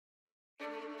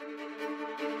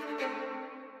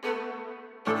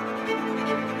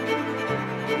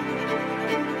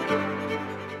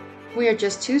We are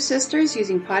just two sisters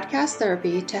using podcast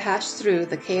therapy to hash through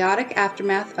the chaotic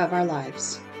aftermath of our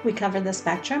lives. We cover the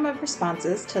spectrum of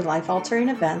responses to life-altering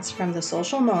events from the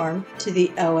social norm to the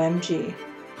OMG.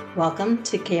 Welcome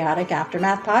to Chaotic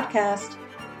Aftermath Podcast.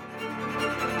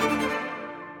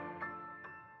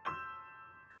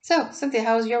 So, Cynthia,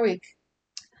 how was your week?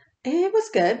 It was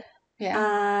good. Yeah.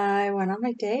 I went on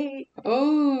my date.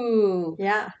 Oh.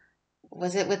 Yeah.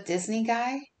 Was it with Disney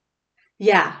guy?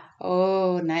 Yeah.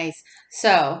 Oh, nice.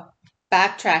 So,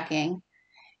 backtracking,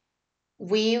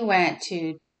 we went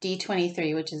to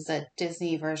D23, which is a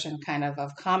Disney version kind of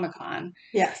Comic-Con.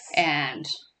 Yes. And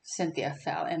Cynthia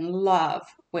fell in love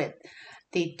with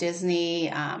the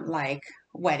Disney,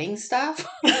 wedding stuff.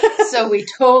 So we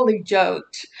totally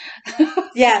joked.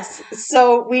 Yes.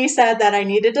 So we said that I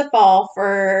needed to fall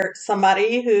for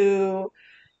somebody who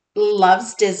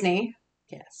loves Disney.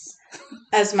 Yes.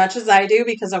 As much as I do,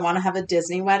 because I want to have a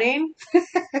Disney wedding.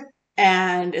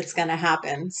 And it's going to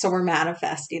happen. So we're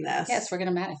manifesting this. Yes, we're going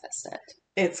to manifest it.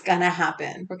 It's going to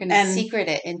happen. We're going to secret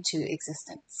it into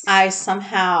existence. I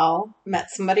somehow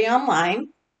met somebody online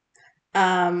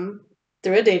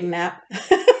through a dating app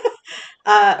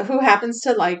who happens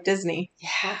to like Disney.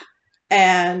 Yeah.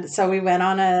 And so we went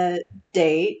on a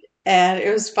date. And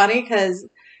it was funny because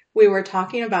we were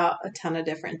talking about a ton of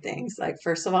different things. Like,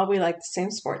 first of all, we like the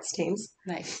same sports teams.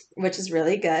 Nice. Which is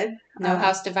really good. No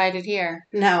house divided here.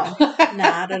 No,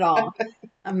 not at all.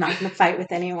 I'm not going to fight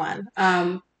with anyone.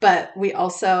 But we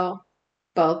also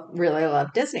both really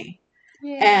love Disney.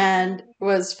 Yeah. And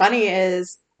what's funny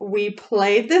is we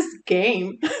played this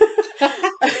game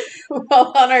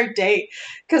while on our date.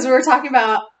 Because we were talking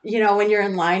about, when you're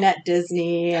in line at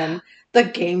Disney and the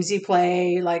games you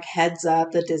play, like Heads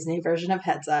Up, the Disney version of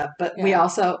Heads Up. But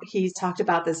he talked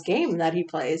about this game that he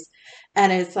plays.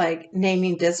 And it's like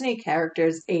naming Disney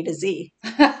characters A to Z.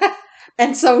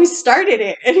 And so we started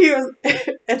it.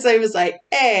 And so he was like,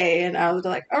 A. And I was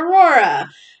like, Aurora.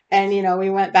 And, we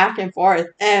went back and forth.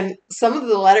 And some of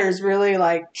the letters really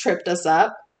like tripped us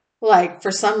up. Like,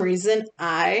 for some reason,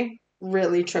 I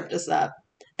really tripped us up.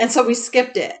 And so we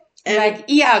skipped it. And like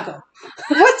Iago.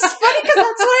 What's funny because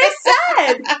that's what I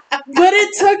said. But it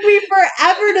took me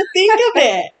forever to think of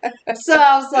it. So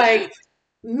I was like,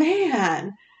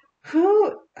 man,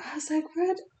 I was like,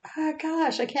 what? Oh,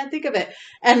 gosh, I can't think of it.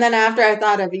 And then after I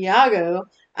thought of Iago,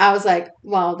 I was like,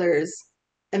 well, there's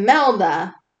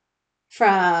Imelda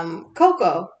from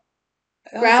Coco.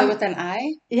 Oh, so with an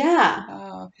I? Yeah.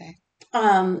 Oh, okay.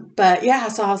 But yeah,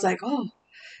 so I was like, oh.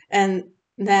 And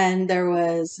then there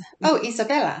was... Oh,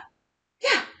 Isabella.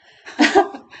 Yeah.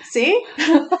 See?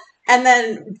 And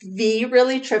then V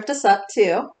really tripped us up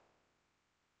too.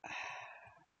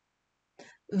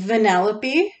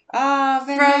 Vanellope. Oh,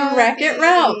 Vanellope. From Wreck-It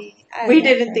Ralph. We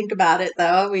didn't think about it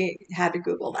though. We had to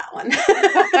Google that one.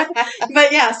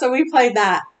 But yeah, so we played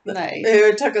that. Nice.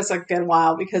 It took us a good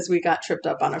while because we got tripped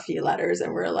up on a few letters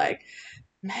and we were like,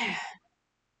 man,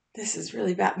 this is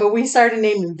really bad. But we started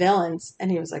naming villains and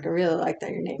he was like, I really like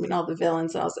that you're naming all the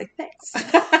villains. And I was like, thanks.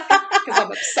 Because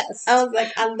I'm obsessed. I was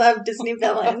like, I love Disney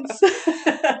villains.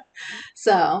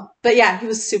 So, but yeah, he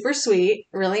was super sweet,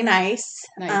 really nice.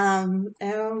 And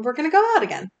we're going to go out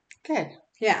again. Good.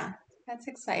 Yeah. That's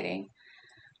exciting.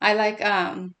 I like,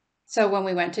 so when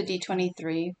we went to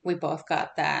D23, we both got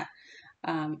that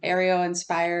Ariel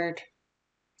inspired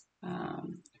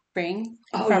ring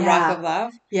from Rock of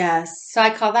Love. Yes. So I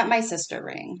call that my sister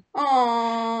ring.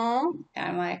 Aww. And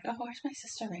I'm like, oh, where's my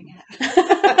sister ring at?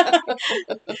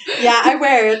 Yeah, I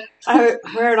wear it. I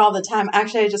wear it all the time.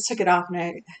 Actually, I just took it off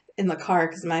in the car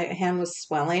because my hand was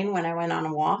swelling when I went on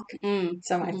a walk.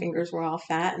 So my fingers were all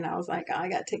fat and I was like, oh, I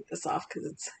got to take this off because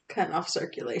it's cutting off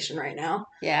circulation right now.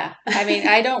 Yeah. I mean,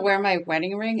 I don't wear my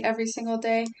wedding ring every single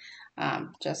day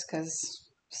just because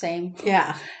same.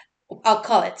 Yeah. I'll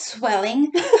call it swelling.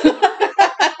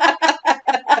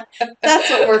 That's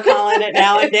what we're calling it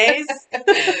nowadays.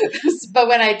 But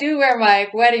when I do wear my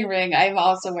wedding ring, I'm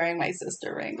also wearing my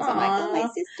sister ring. So I'm like, oh, my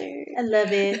sister. I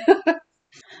love it.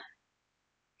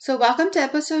 So welcome to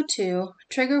episode 2.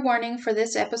 Trigger warning for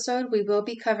this episode, we will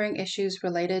be covering issues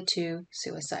related to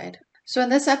suicide. So in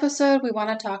this episode, we want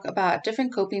to talk about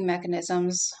different coping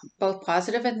mechanisms, both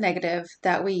positive and negative,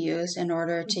 that we use in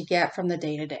order to get from the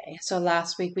day to day. So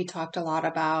last week we talked a lot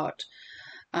about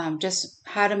just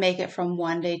how to make it from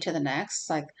one day to the next,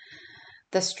 like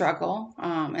the struggle.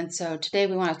 And so today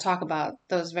we want to talk about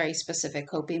those very specific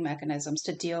coping mechanisms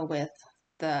to deal with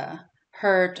the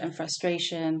hurt and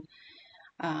frustration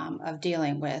of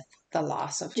dealing with the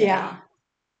loss of Jay. Yeah.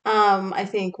 I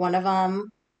think one of them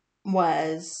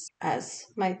was, as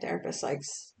my therapist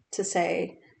likes to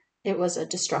say, it was a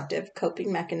destructive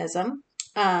coping mechanism.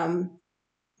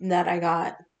 That I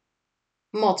got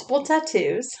multiple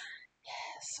tattoos.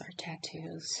 Yes, our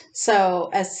tattoos. So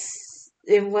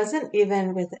it wasn't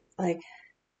even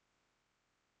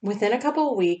within a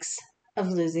couple of weeks of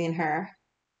losing her,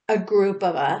 a group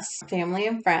of us, family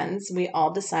and friends, we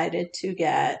all decided to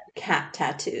get cat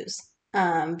tattoos.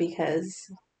 Because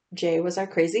Jay was our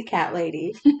crazy cat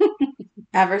lady.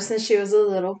 Ever since she was a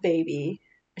little baby,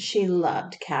 she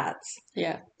loved cats.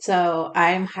 Yeah. So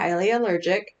I'm highly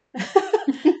allergic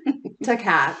to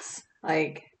cats.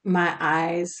 Like my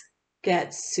eyes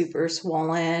get super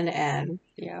swollen and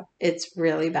Yeah. it's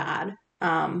really bad.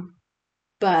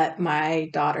 But my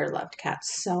daughter loved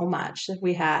cats so much that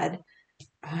we had,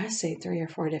 I want to say 3 or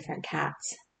 4 different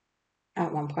cats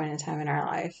at one point in time in our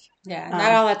life. Yeah.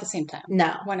 Not all at the same time.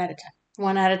 No. One at a time.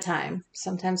 One at a time.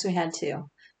 Sometimes we had two.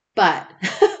 But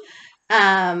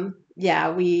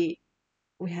yeah, we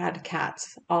had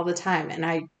cats all the time and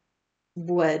I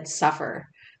would suffer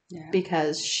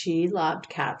because she loved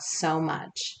cats so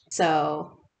much.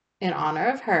 So in honor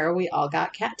of her, we all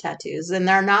got cat tattoos and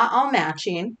they're not all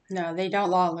matching. No, they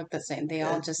don't all look the same.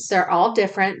 They're all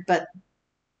different, but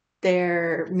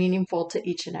they're meaningful to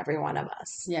each and every one of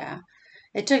us. Yeah.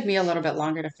 It took me a little bit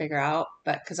longer to figure out,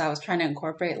 but because I was trying to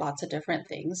incorporate lots of different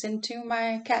things into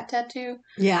my cat tattoo.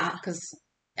 Yeah. Because,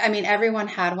 I mean, everyone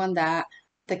had one that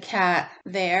the cat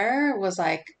there was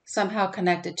like somehow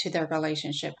connected to their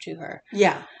relationship to her.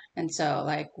 Yeah. And so,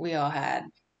 like, we all had,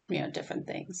 different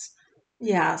things.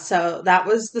 Yeah. So that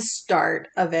was the start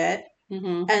of it.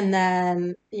 Mm-hmm. And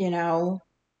then,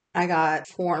 I got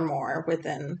 4 more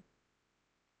within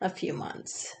a few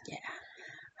months. Yeah.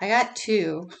 I got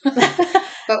 2,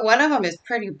 but one of them is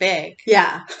pretty big.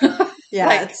 Yeah. Yeah.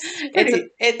 Like,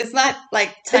 it's not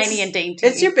like tiny and dainty.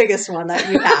 It's your biggest one that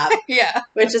you have. Yeah.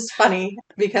 Which is funny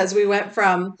because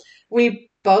we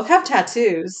both have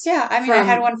tattoos. Yeah. I mean, I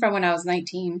had one from when I was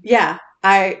 19. Yeah.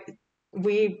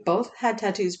 We both had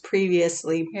tattoos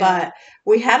previously, but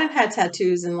we hadn't had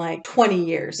tattoos in like 20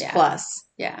 years plus.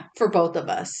 Yeah. For both of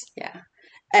us. Yeah.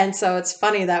 And so it's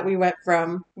funny that we went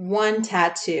from one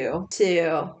tattoo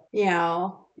to,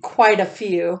 quite a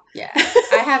few. Yeah.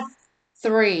 I have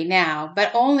 3 now,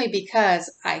 but only because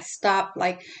I stopped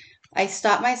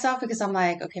myself because I'm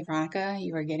like, okay, Veronica,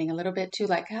 you are getting a little bit too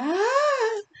like,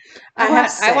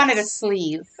 I wanted a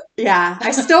sleeve. Yeah,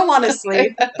 I still want a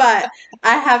sleeve, but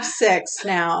I have 6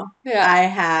 now. Yeah. I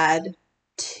had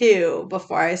 2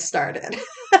 before I started.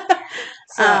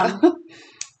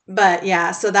 But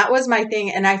yeah, so that was my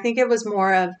thing. And I think it was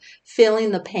more of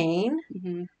feeling the pain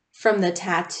from the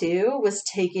tattoo was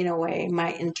taking away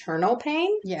my internal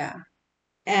pain. Yeah.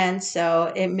 And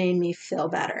so it made me feel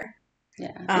better.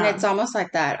 Yeah. And it's almost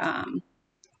like that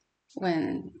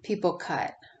when people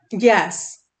cut.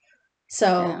 Yes.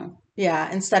 So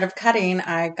yeah, instead of cutting,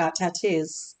 I got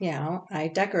tattoos. I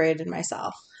decorated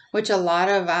myself. Which a lot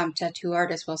of tattoo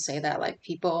artists will say that, like,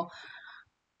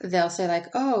 they'll say like,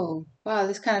 oh, wow,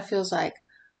 this kind of feels like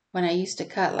when I used to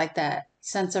cut, like that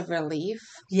sense of relief.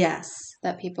 Yes.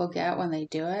 That people get when they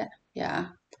do it. Yeah.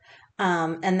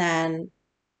 And then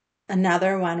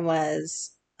another one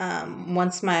was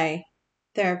once my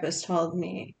therapist told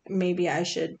me maybe I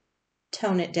should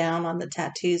tone it down on the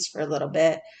tattoos for a little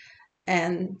bit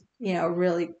and,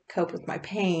 really cope with my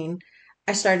pain,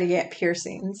 I started to get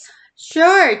piercings.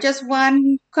 Sure, just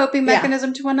one coping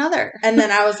mechanism to another. And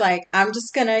then I was like, I'm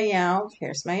just going to,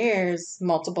 pierce my ears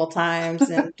multiple times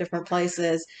in different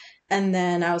places. And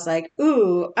then I was like,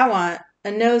 ooh, I want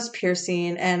a nose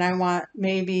piercing and I want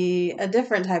maybe a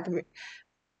different type of...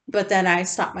 But then I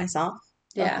stopped myself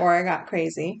before I got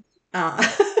crazy.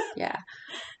 Yeah.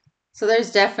 So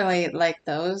there's definitely like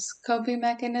those coping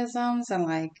mechanisms and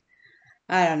like,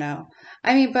 I don't know.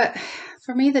 I mean, but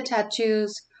for me, the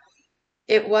tattoos,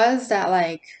 it was that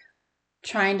like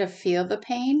trying to feel the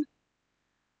pain,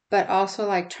 but also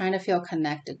like trying to feel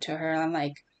connected to her and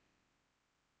like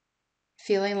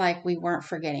feeling like we weren't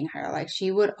forgetting her. Like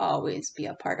she would always be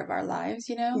a part of our lives,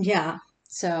 Yeah.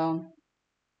 So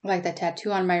like the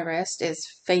tattoo on my wrist is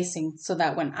facing so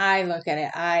that when I look at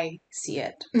it, I see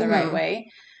it the right way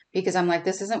because I'm like,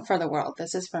 this isn't for the world.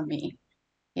 This is for me,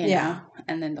 you know?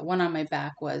 And then the one on my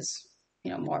back was,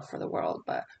 more for the world,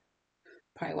 but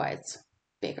probably why it's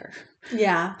bigger.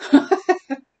 Yeah.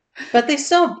 But they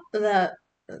still, the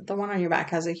one on your back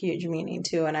has a huge meaning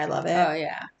too. And I love it. Oh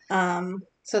yeah.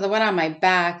 So the one on my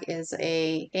back is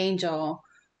a angel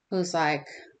who's like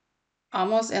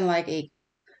almost in like a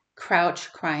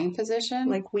crouch crying position,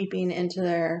 like weeping into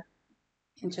their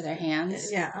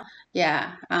hands. Yeah.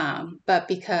 Yeah. But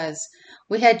because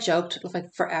we had joked like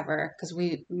forever because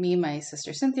me, my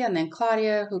sister Cynthia, and then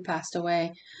Claudia, who passed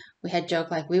away, we had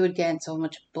joked like we would get in so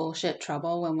much bullshit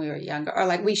trouble when we were younger, or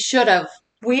like we should have.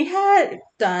 We had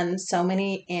done so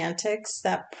many antics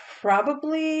that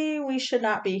probably we should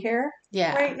not be here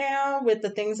Yeah. right now with the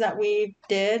things that we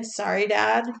did. Sorry,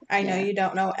 Dad. I know Yeah. you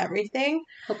don't know everything.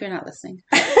 Hope you're not listening.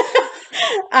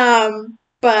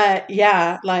 But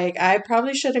yeah, like I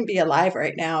probably shouldn't be alive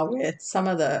right now with some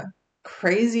of the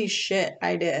crazy shit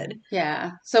I did.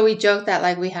 Yeah. So we joked that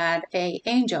like we had a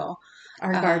angel,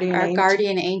 Our guardian angel.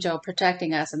 guardian angel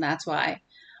protecting us, and that's why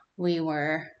we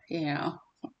were,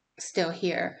 still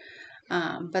here.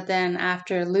 But then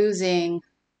after losing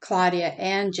Claudia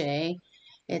and Jay,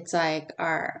 it's like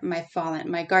my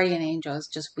guardian angel is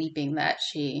just weeping that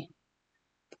she,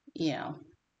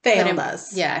 failed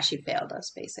us. Yeah, she failed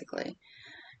us basically.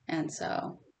 And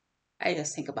so I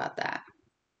just think about that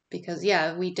because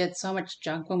yeah, we did so much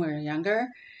junk when we were younger,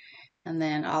 and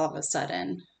then all of a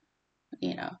sudden,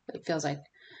 it feels like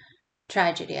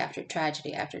tragedy after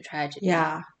tragedy after tragedy.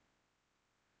 Yeah.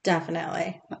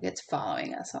 Definitely. Like it's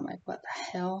following us. I'm like, what the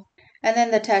hell? And then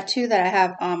the tattoo that I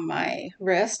have on my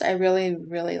wrist, I really,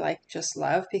 really just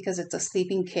love because it's a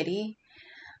sleeping kitty,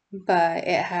 but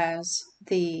it has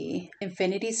the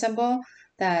infinity symbol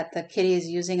that the kitty is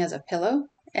using as a pillow.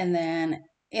 And then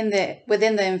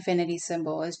within the infinity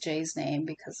symbol is Jay's name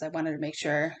because I wanted to make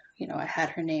sure, I had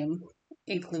her name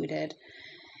included.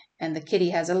 And the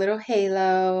kitty has a little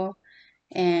halo.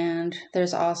 And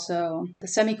there's also the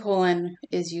semicolon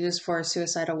is used for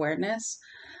suicide awareness.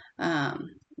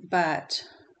 But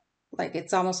like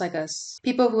it's almost like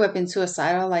people who have been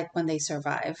suicidal, like when they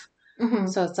survive. Mm-hmm.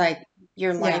 So it's like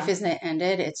your life isn't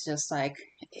ended. It's just like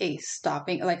a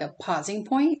stopping, like a pausing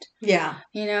point. Yeah.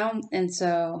 And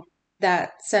so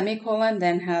that semicolon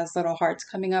then has little hearts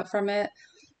coming up from it,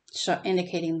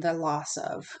 indicating the loss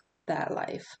of that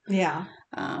life. Yeah.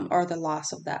 Or the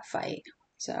loss of that fight.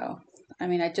 So, I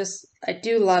mean, I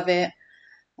do love it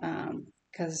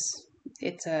because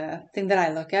it's a thing that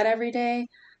I look at every day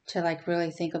to like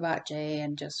really think about Jay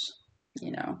and just,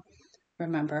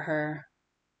 remember her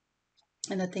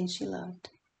and the things she loved.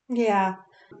 Yeah.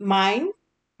 My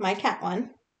cat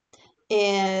one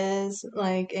is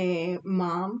like a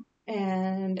mom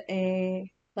and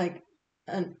a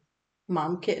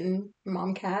mom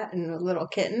cat and a little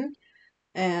kitten.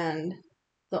 And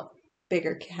the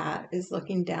bigger cat is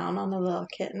looking down on the little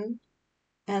kitten.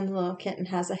 And the little kitten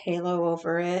has a halo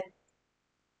over it.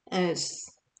 And it's,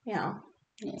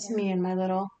 it's me and my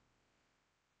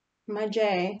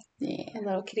Jay, a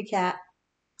little kitty cat.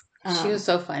 She was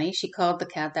so funny. She called the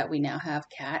cat that we now have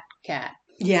cat.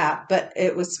 Yeah, but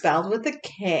it was spelled with a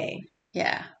K.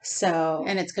 Yeah. So.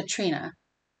 And it's Katrina.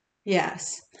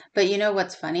 Yes. But you know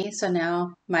what's funny? So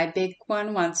now my big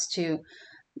one wants to,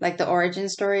 like the origin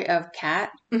story of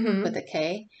cat with a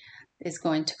K is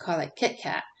going to call it Kit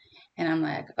Kat. And I'm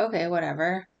like, okay,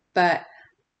 whatever. But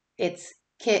it's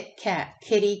Kit Kat,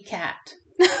 kitty cat.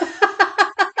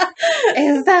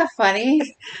 Isn't that funny?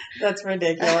 That's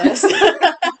ridiculous.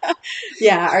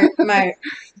 Yeah, my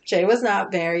Jay was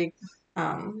not very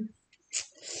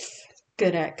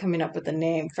good at coming up with a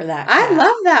name for that cat. I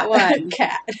love that one.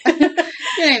 Cat.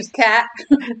 Your name's Cat.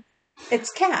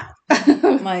 It's Cat.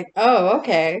 I'm like, oh,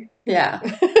 okay. Yeah.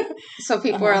 So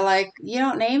people are like, you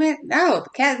don't name it? No, the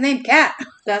cat's named Cat.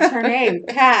 That's her name,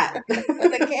 Cat.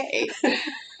 With a K.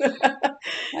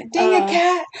 Like, dang it,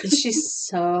 Cat. She's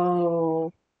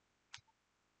so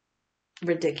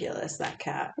ridiculous, that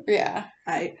cat. Yeah.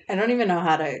 I don't even know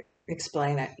how to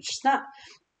explain it. She's not,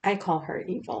 I call her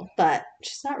evil, but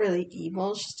she's not really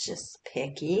evil. She's just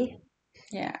picky.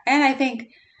 Yeah. And I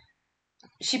think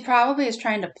she probably is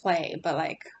trying to play, but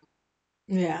like,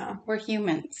 yeah, we're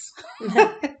humans.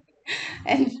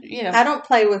 And, I don't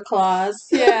play with claws.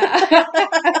 Yeah.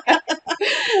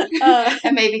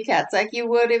 And maybe Cat's like you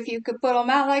would if you could put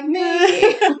them out like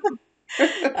me.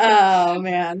 Oh,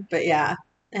 man. But yeah.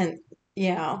 And, we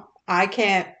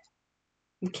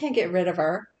can't get rid of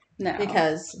her. No.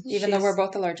 Because even though we're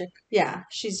both allergic. Yeah.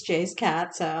 She's Jay's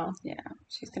cat, so. Yeah.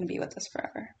 She's going to be with us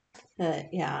forever.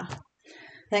 Yeah.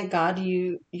 Thank God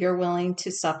you're willing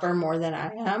to suffer more than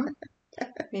I am.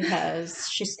 Because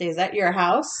she stays at your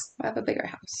house. I have a bigger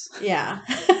house. Yeah.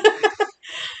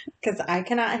 Because I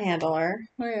cannot handle her.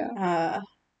 Oh, yeah.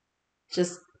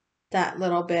 Just that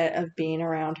little bit of being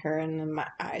around her and then my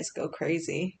eyes go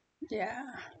crazy. Yeah.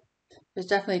 There's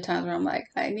definitely times where I'm like,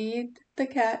 I need the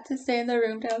cat to stay in the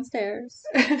room downstairs.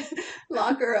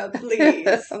 Lock her up,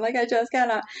 please. I'm like, I just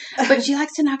cannot. But she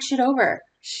likes to knock shit over.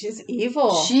 She's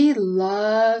evil. She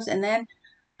loves, and then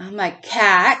I'm like,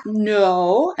 Cat,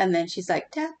 no. And then she's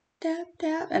like, Dad, tap,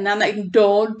 tap. And I'm like,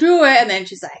 don't do it. And then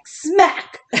she's like,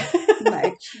 smack. I'm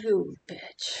like, you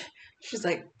bitch. She's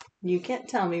like, you can't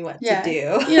tell me what to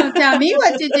do. You don't tell me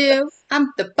what to do. I'm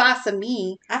the boss of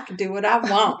me. I can do what I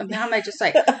want. And now I'm like, just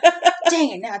like,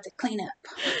 dang it, now I have to clean up.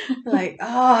 Like,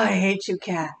 oh, I hate you,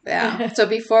 Cat. Yeah. So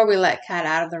before we let Cat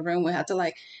out of the room, we have to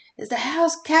like, is the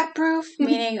house cat proof?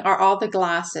 Meaning, are all the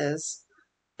glasses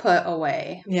put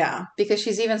away? Yeah. Because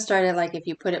she's even started like, if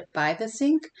you put it by the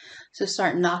sink, so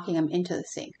start knocking them into the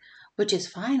sink, which is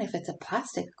fine if it's a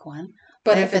plastic one.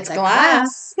 But if it's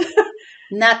glass,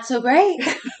 not so great.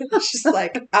 She's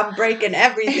like, I'm breaking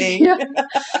everything. Yeah.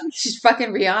 She's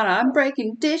fucking Rihanna. I'm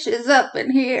breaking dishes up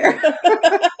in here.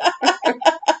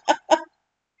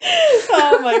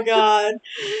 Oh my god.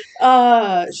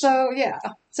 So yeah.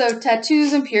 So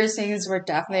tattoos and piercings were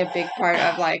definitely a big part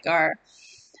of like our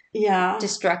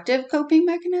destructive coping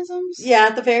mechanisms. Yeah,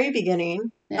 at the very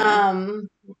beginning. Yeah.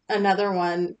 Another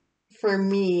one for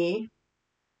me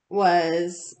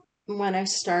was when I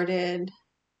started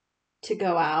to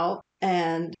go out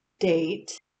and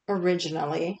date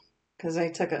originally, because I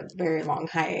took a very long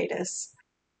hiatus.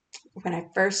 When I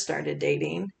first started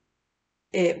dating,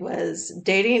 it was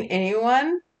dating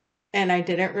anyone, and I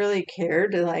didn't really care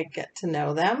to like get to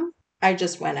know them. I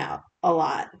just went out a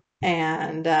lot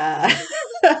and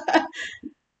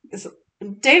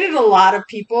dated a lot of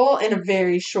people in a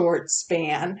very short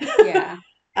span.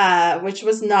 Yeah. Which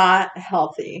was not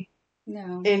healthy.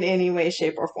 No. In any way,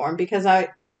 shape, or form, because I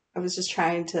was just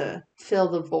trying to fill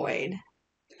the void,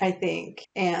 I think.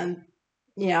 And,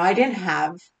 I didn't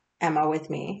have Emma with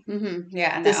me. Mm-hmm.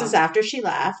 Yeah, no. This is after she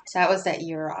left. That was that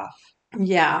year off.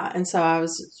 Yeah, and so I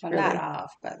was really, not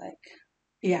off, but like...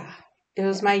 Yeah, it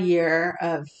was my year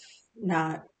of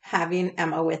not having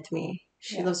Emma with me.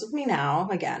 She lives with me now,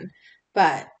 again.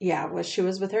 But, she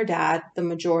was with her dad the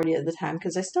majority of the time,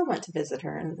 because I still went to visit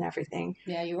her and everything.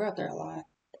 Yeah, you were up there a lot.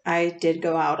 I did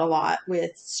go out a lot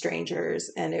with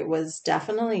strangers, and it was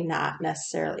definitely not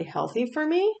necessarily healthy for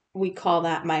me. We call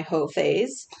that my hoe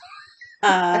phase.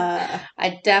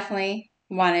 I definitely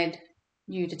wanted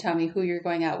you to tell me who you're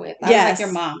going out with. I was like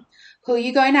your mom. Who are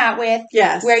you going out with?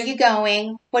 Yes. Where are you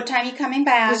going? What time are you coming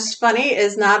back? What's funny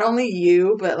is not only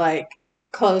you, but like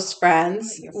close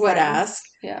friends would ask.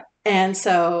 Yeah. And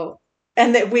so,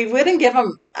 and that we wouldn't give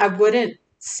them, I wouldn't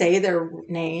say their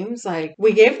names. Like,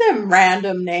 we gave them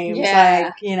random names,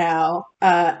 like,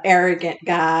 arrogant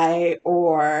guy,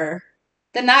 or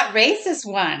the not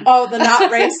racist one. Oh, the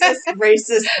not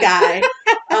racist guy.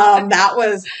 That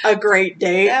was a great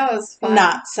date. That was fun.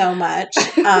 Not so much.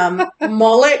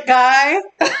 Mullet guy.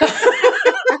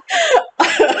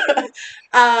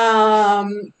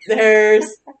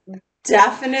 There's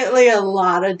definitely a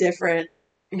lot of different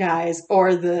guys,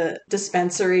 or the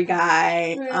dispensary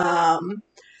guy.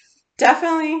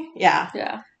 Definitely,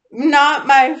 yeah. Not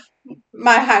my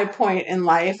high point in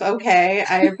life. Okay,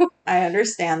 I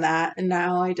understand that, and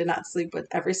now I did not sleep with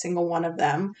every single one of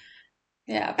them.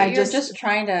 Yeah, but you're just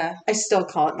trying to... I still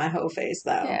call it my hoe phase,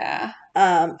 though. Yeah.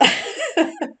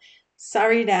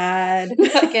 Sorry, Dad.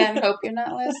 Again, hope you're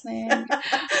not listening. Is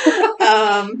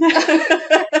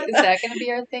that going to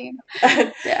be our theme?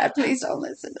 Dad, please don't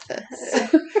listen to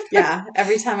this. Yeah,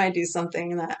 every time I do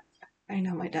something that I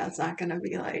know my dad's not going to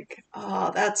be like,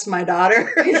 oh, that's my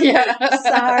daughter. Yeah.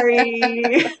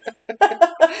 Sorry.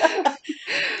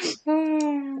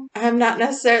 I'm not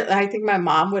necessarily, I think my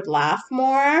mom would laugh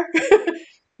more.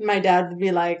 My dad would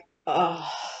be like, oh.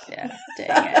 Yeah,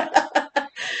 dang it.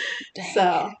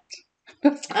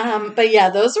 But yeah,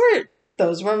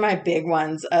 those were my big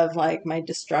ones of like my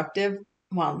destructive,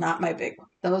 well, not my big one.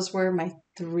 Those were my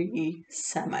 3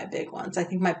 semi-big ones. I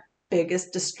think my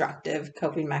biggest destructive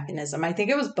coping mechanism, I think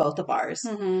it was both of ours,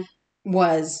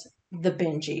 was the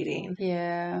binge eating.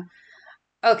 Yeah.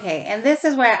 Okay, and this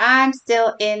is where I'm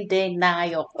still in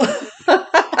denial.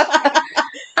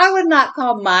 I would not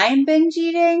call mine binge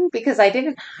eating because I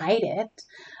didn't hide it.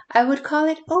 I would call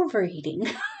it overeating.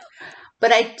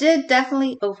 But I did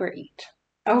definitely overeat.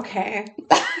 Okay.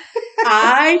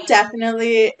 I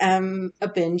definitely am a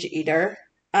binge eater.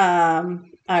 I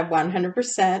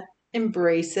 100%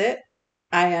 embrace it.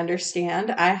 I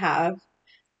understand I have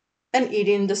an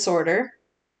eating disorder,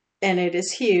 and it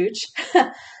is huge.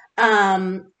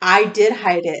 I did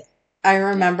hide it. I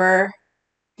remember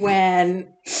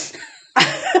when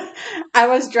I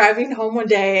was driving home one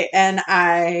day and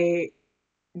I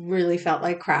really felt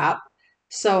like crap.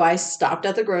 So I stopped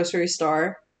at the grocery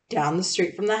store down the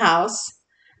street from the house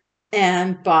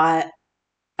and bought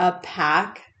a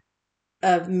pack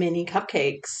of mini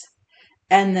cupcakes.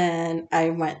 And then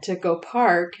I went to go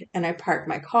park, and I parked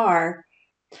my car.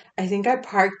 I think I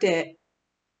parked it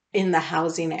in the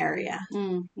housing area.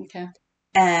 Okay.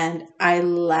 And I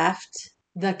left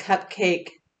the cupcake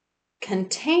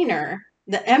container,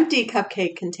 the empty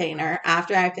cupcake container,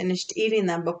 after I finished eating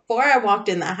them before I walked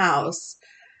in the house,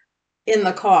 in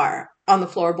the car on the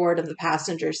floorboard of the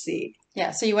passenger seat.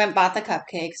 Yeah, so you went, bought the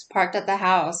cupcakes, parked at the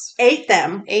house, ate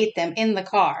them in the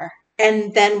car,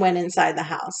 and then went inside the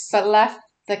house. but left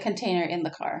the container in the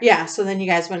car. Yeah, so then you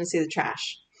guys wouldn't see the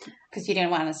trash. Because you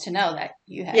didn't want us to know that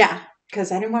you had. Yeah,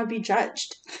 because I didn't want to be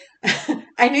judged.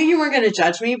 I knew you weren't going to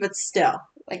judge me, but still.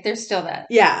 Like, there's still that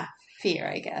fear,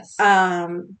 I guess.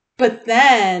 But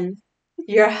then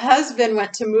your husband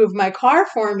went to move my car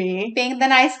for me. Being the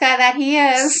nice guy that he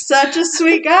is. Such a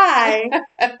sweet guy.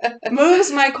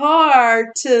 Moves my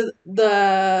car to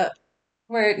the...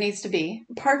 where it needs to be.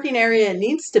 Parking area it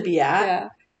needs to be at. Yeah.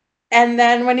 And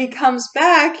then when he comes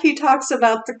back, he talks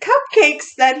about the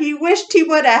cupcakes that he wished he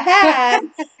would have had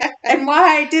and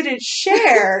why I didn't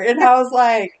share. And I was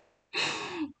like...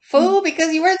 Fool,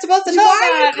 because you weren't supposed to know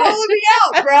why are you calling me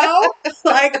out, bro?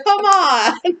 Like, come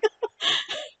on.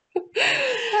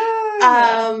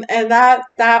 And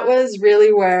that was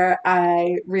really where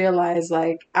I realized,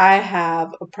 like, I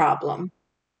have a problem.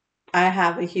 I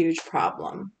have a huge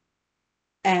problem.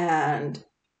 And,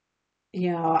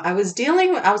 you know, I was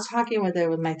talking with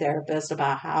my therapist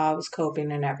about how I was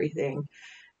coping and everything.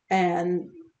 And,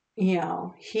 you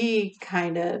know, he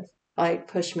kind of like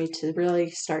pushed me to really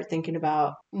start thinking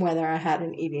about whether I had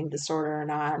an eating disorder or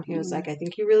not. And he was like, I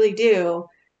think you really do.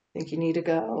 I think you need to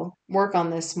go work on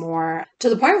this more, to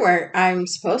the point where I'm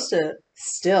supposed to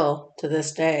still, to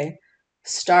this day,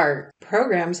 start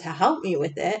programs to help me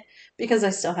with it, because I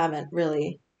still haven't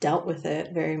really dealt with it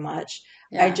very much.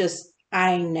 Yeah.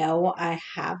 I know I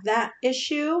have that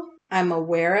issue. I'm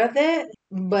aware of it,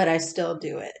 but I still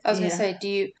do it. I was going to say, do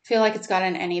you feel like it's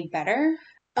gotten any better?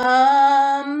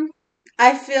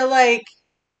 I feel like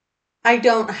I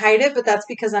don't hide it, but that's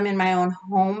because I'm in my own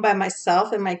home by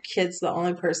myself and my kid's the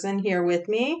only person here with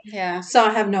me. Yeah. So I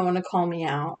have no one to call me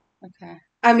out. Okay.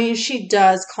 I mean, she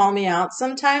does call me out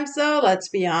sometimes, though, let's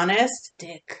be honest.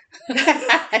 Dick.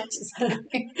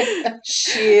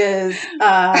 She is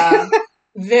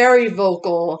very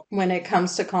vocal when it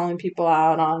comes to calling people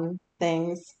out on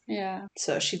things. Yeah.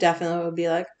 So she definitely would be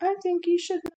like, I think you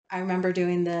should. I remember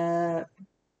doing the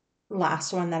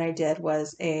last one that I did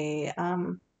was a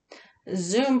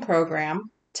Zoom program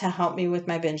to help me with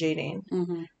my binge eating.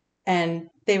 Mm-hmm. And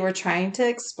they were trying to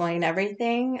explain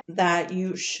everything that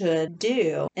you should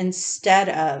do instead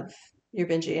of your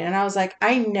binge eating. And I was like,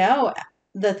 I know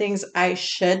the things I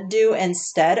should do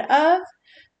instead of,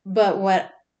 but what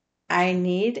I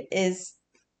need is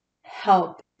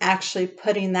help actually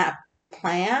putting that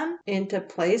plan into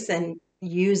place and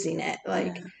using it.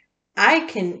 Like, I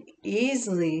can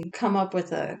easily come up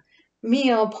with a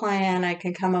meal plan. I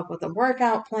can come up with a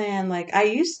workout plan. Like, I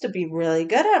used to be really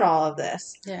good at all of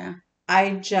this. Yeah.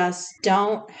 I just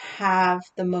don't have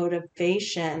the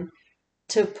motivation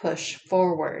to push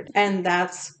forward. And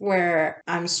that's where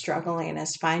I'm struggling,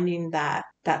 is finding that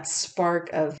spark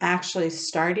of actually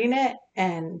starting it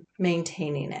and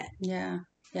maintaining it. Yeah.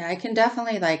 Yeah, I can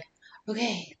definitely, like,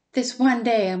 okay, this one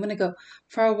day I'm going to go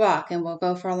for a walk, and we'll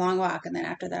go for a long walk. And then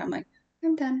after that, I'm like,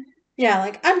 I'm done. Yeah,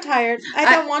 like, I'm tired.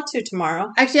 I don't want to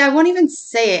tomorrow. Actually, I won't even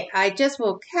say it. I just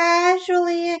will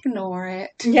casually ignore it.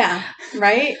 Yeah,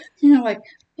 right? You know, like,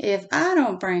 if I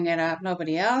don't bring it up,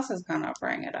 nobody else is going to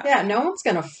bring it up. Yeah, no one's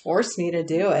going to force me to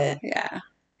do it. Yeah.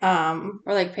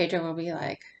 Or like Pedro will be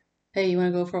like, hey, you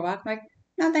want to go for a walk? I'm like,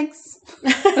 no, thanks.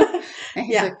 And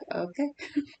he's like, okay.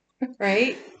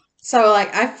 Right? So,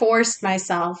 like, I forced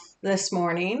myself this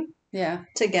morning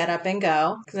to get up and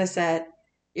go, because I said,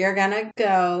 you're going to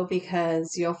go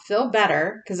because you'll feel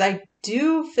better, because I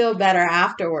do feel better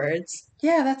afterwards.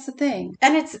 Yeah, that's the thing.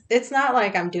 And it's not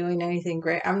like I'm doing anything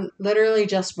great. I'm literally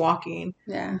just walking.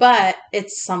 Yeah. But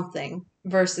it's something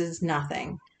versus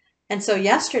nothing. And so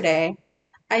yesterday,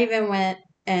 I even went,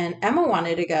 and Emma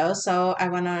wanted to go, so I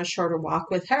went on a shorter walk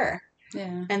with her.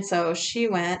 Yeah. And so she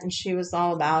went, and she was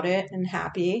all about it and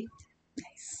happy.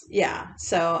 Nice. Yeah.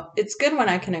 So it's good when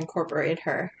I can incorporate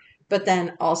her. But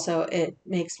then also it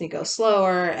makes me go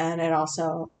slower, and it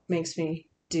also makes me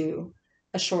do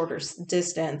a shorter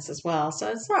distance as well. So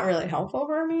it's not really helpful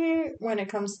for me when it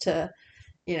comes to,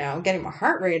 you know, getting my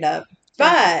heart rate up.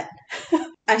 But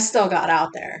I still got out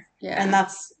there. Yeah. And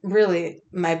that's really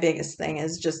my biggest thing,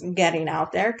 is just getting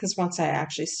out there. Because once I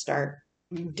actually start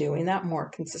doing that more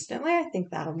consistently, I think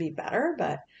that'll be better.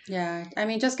 But yeah, I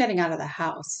mean, just getting out of the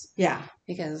house. Yeah.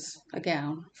 Because,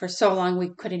 again, for so long we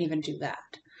couldn't even do that.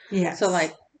 Yes. So,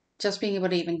 like, just being able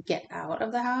to even get out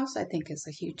of the house, I think, is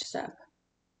a huge step.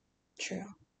 True.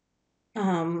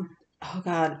 Oh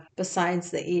God,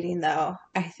 besides the eating though,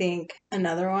 I think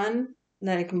another one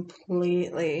that I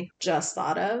completely just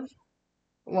thought of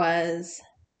was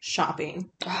shopping.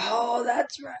 Oh,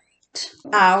 that's right.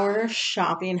 Our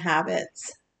shopping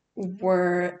habits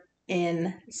were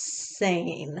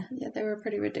insane. Yeah, they were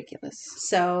pretty ridiculous.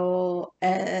 So,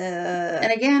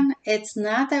 And again, it's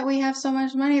not that we have so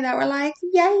much money that we're like,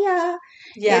 yeah.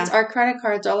 yeah, It's our credit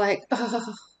cards are like,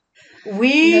 oh,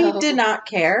 we no. did not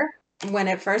care when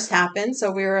it first happened.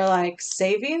 So we were like,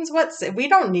 savings? We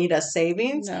don't need a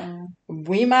savings. No.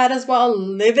 We might as well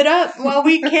live it up while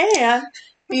we can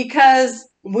because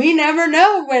we never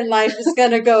know when life is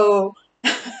going to go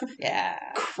Yeah.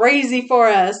 crazy for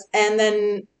us. And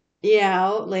then,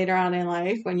 later on in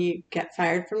life, when you get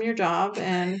fired from your job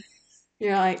and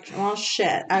you're like, well,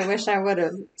 shit, I wish I would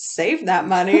have saved that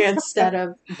money instead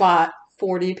of bought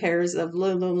 40 pairs of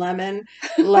Lululemon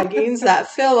leggings that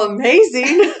feel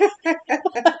amazing.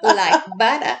 Like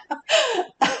butter.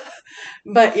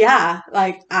 But yeah,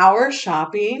 like our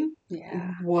shopping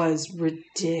Yeah. was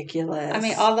ridiculous. I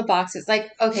mean, all the boxes.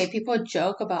 Like, okay, people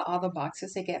joke about all the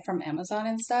boxes they get from Amazon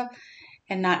and stuff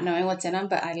and not knowing what's in them,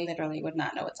 but I literally would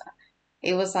not know what's in them.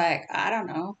 It was like, I don't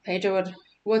know. Pedro would,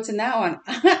 what's in that one?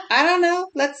 I don't know.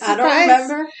 I don't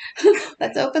remember.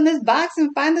 Let's open this box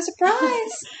and find the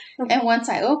surprise. And once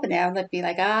I open it, I would be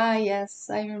like, ah, yes,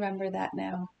 I remember that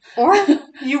now. Or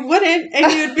you wouldn't,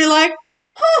 and you'd be like,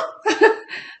 huh,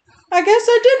 I guess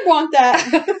I did want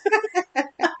that.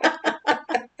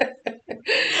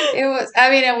 It was, I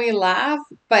mean, and we laugh,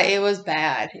 but it was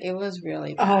bad. It was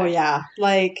really bad. Oh, yeah.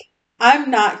 Like,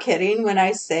 I'm not kidding when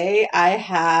I say I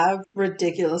have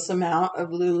ridiculous amount of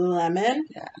Lululemon.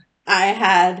 Yeah. I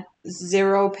had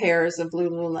 0 pairs of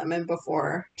Lululemon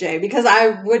before Jay because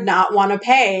I would not want to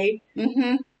pay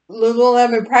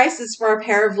Lululemon prices for a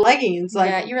pair of leggings.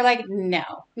 Like, yeah, you were like, no,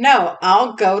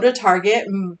 I'll go to Target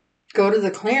and go to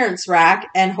the clearance rack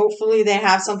and hopefully they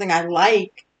have something I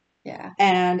like. Yeah.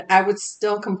 And I would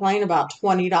still complain about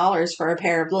 $20 for a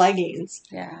pair of leggings.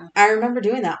 Yeah. I remember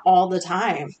doing that all the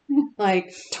time.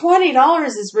 Like, $20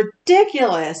 is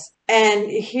ridiculous. And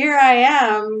here I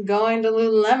am going to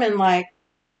Lululemon like,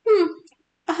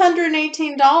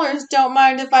 $118. Don't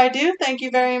mind if I do. Thank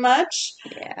you very much.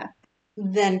 Yeah.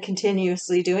 Then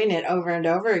continuously doing it over and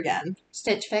over again.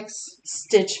 Stitch Fix.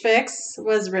 Stitch Fix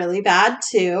was really bad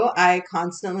too. I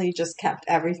constantly just kept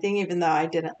everything, even though I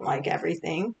didn't like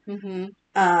everything. And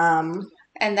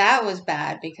that was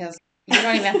bad because you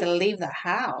don't even have to leave the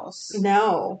house.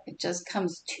 No. It just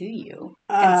comes to you.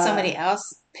 And somebody else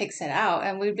picks it out.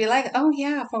 And we'd be like, oh,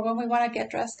 yeah, for when we want to get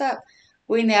dressed up.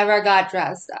 We never got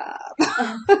dressed up.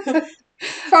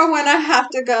 For when I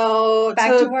have to go back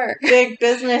to work. Big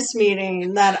business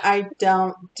meeting that I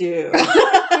don't do.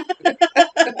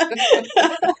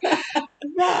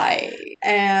 Right.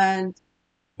 And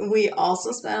we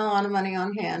also spent a lot of money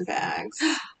on handbags.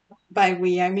 By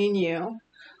we, I mean you.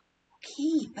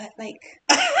 Okay, but like...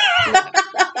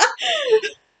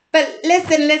 But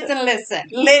listen.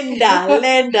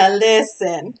 Linda,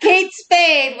 listen. Kate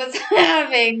Spade was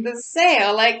having the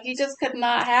sale. Like, you just could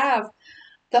not have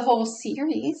the whole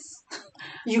series.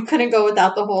 You couldn't go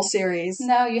without the whole series.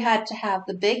 No, you had to have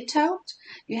the big tote.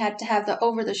 You had to have the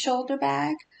over-the-shoulder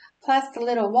bag, plus the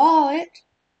little wallet,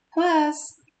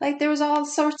 plus, like, there was all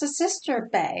sorts of sister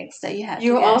bags that you had to get.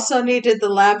 You also needed the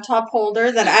laptop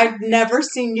holder that I've never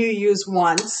seen you use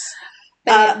once.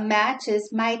 But it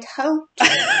matches my tote.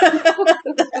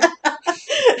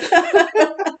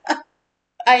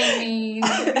 I mean...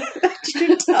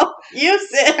 You don't use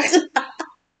it.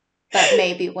 But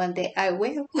maybe one day I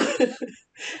will.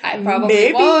 I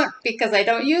probably won't because I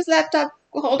don't use laptop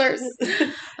holders.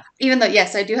 Even though,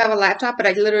 yes, I do have a laptop, but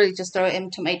I literally just throw it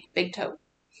into my big tote.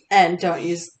 And don't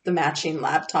use the matching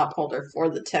laptop holder for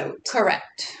the tote.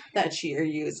 Correct. That you're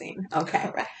using.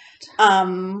 Okay. Correct.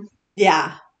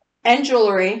 Yeah. And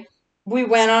jewelry. We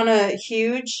went on a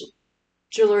huge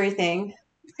jewelry thing.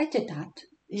 I did not.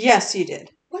 Yes, you did.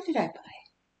 What did I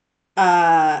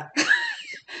buy?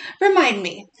 Remind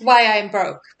me why I'm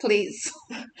broke, please.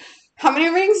 How many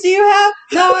rings do you have?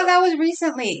 No, that was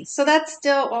recently. So that's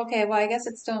still, okay, well, I guess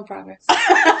it's still in progress.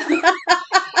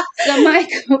 So my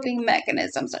coping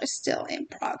mechanisms are still in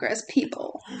progress,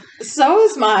 people. So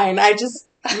is mine.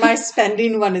 My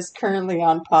spending one is currently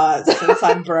on pause since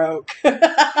I'm broke. But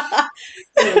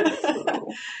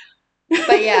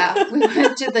yeah, we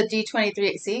went to the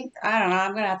D23. See, I don't know.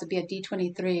 I'm going to have to be a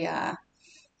D23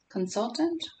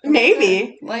 consultant?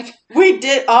 Maybe. Like, we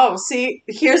did. Oh, see,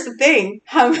 here's the thing.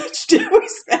 How much did we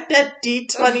spend at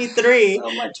D23?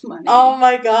 So much money. Oh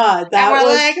my God. That and we're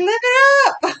like, live it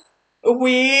up.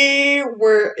 We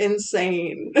were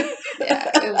insane.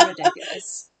 Yeah, it was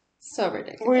ridiculous. So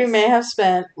ridiculous. We may have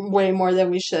spent way more than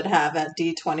we should have at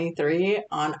D23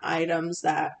 on items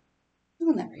that...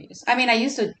 We'll never use. I mean, I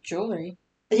used the jewelry.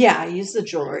 Yeah, I used the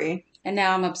jewelry. And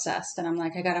now I'm obsessed. And I'm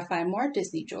like, I gotta find more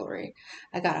Disney jewelry.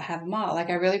 I gotta have them all. Like,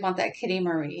 I really want that Kitty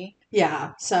Marie.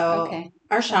 Yeah, so Okay.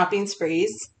 Our shopping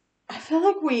sprees, I feel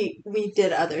like we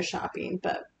did other shopping,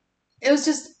 but... It was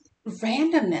just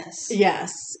randomness.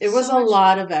 Yes, it was a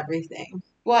lot of everything.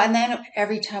 Well, and then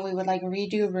every time we would like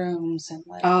redo rooms and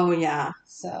like... Oh, yeah.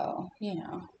 So,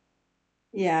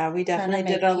 Yeah, we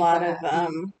definitely did a lot of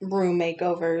room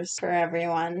makeovers for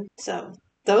everyone. So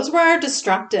those were our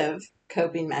destructive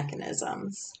coping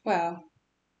mechanisms. Well,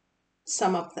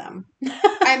 some of them.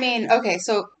 I mean, okay,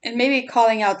 so maybe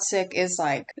calling out sick is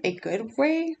like a good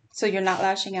way. So you're not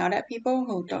lashing out at people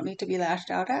who don't need to be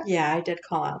lashed out at. Yeah, I did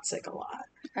call out sick a lot.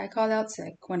 I called out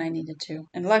sick when I needed to.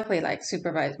 And luckily, like,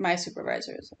 my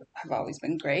supervisors have always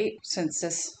been great. Since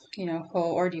this,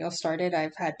 whole ordeal started,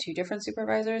 I've had 2 different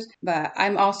supervisors. But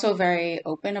I'm also very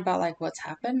open about, like, what's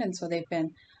happened. And so they've been,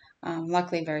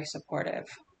 luckily, very supportive.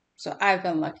 So I've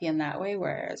been lucky in that way,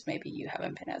 whereas maybe you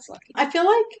haven't been as lucky. I feel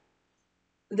like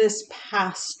this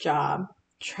past job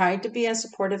tried to be as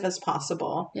supportive as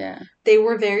possible. Yeah. They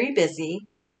were very busy.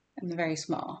 And very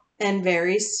small. And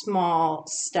very small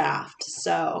staffed.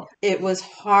 So it was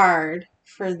hard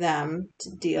for them to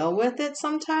deal with it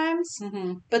sometimes.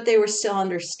 Mm-hmm. But they were still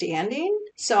understanding.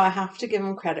 So I have to give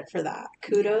them credit for that.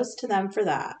 Kudos to them for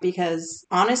that. Because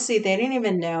honestly, they didn't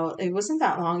even know. It wasn't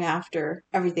that long after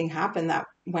everything happened that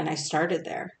when I started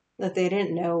there, that they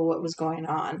didn't know what was going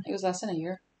on. It was less than a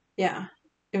year. Yeah.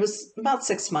 It was about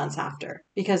 6 months after.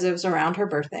 Because it was around her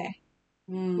birthday.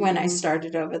 When I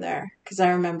started over there. Because I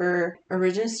remember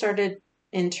originally started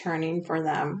interning for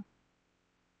them.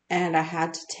 And I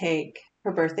had to take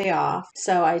her birthday off.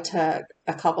 So I took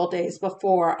a couple days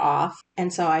before off.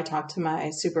 And so I talked to my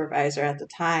supervisor at the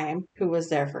time, who was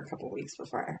there for a couple weeks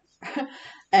before.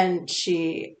 And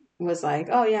she was like,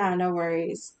 oh yeah, no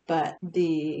worries. But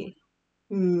the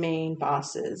main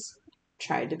bosses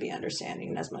tried to be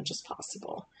understanding as much as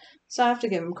possible. So I have to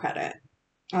give them credit.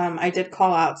 I did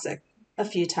call out sick a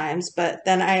few times, but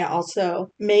then I also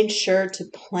made sure to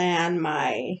plan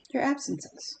your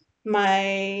absences.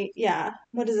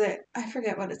 What is it? I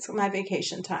forget what it's, my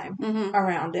vacation time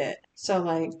around it. So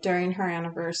like during her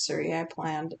anniversary, I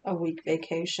planned a week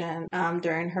vacation.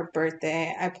 During her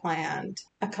birthday, I planned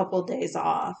a couple days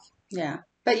off. Yeah.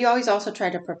 But you always also try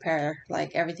to prepare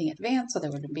like everything in advance so there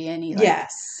wouldn't be any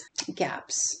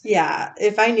gaps. Yeah.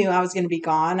 If I knew I was going to be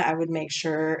gone, I would make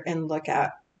sure and look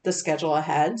at the schedule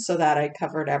ahead so that I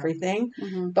covered everything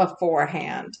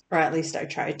beforehand, or at least I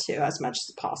tried to as much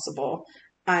as possible.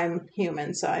 I'm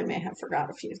human, so I may have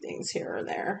forgot a few things here or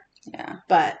there. Yeah.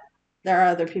 But there are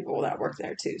other people that work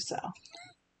there too, so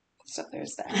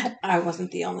there's that. I wasn't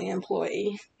the only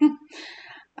employee.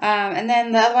 And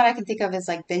then the other one I can think of is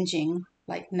like binging,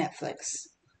 like Netflix.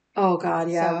 Oh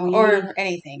God, yeah. Or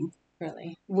anything,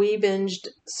 really. We binged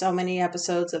so many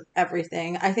episodes of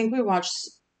everything. I think we watched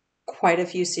quite a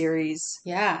few series.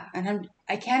 Yeah, and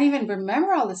I can't even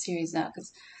remember all the series now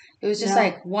because it was just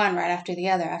like one right after the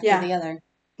other the other.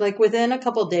 Like within a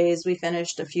couple days, we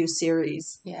finished a few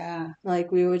series. Yeah.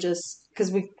 Like we would just,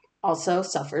 because we also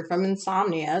suffered from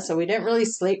insomnia, so we didn't really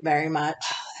sleep very much.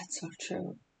 Oh, that's so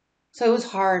true. So it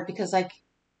was hard because like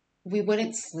we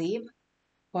wouldn't sleep.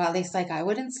 Well, at least like I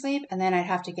wouldn't sleep, and then I'd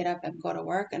have to get up and go to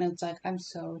work, and it's like I'm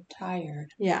so tired.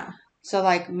 Yeah. So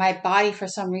like my body for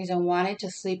some reason wanted to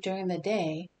sleep during the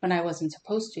day when I wasn't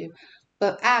supposed to,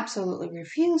 but absolutely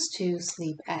refused to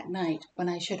sleep at night when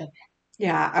I should have been.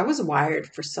 Yeah, I was wired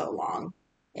for so long.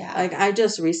 Yeah. Like I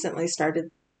just recently started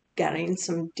getting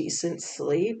some decent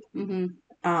sleep.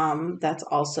 That's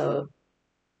also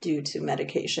due to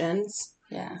medications.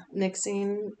 Yeah.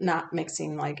 Not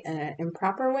mixing like in an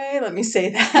improper way. Let me say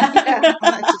that.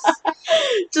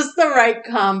 Just the right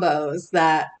combos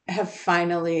that have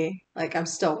finally, like I'm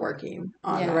still working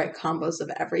on the right combos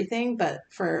of everything. But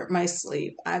for my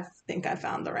sleep, I think I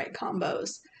found the right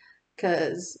combos.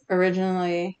 Because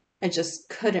originally I just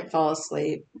couldn't fall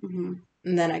asleep. And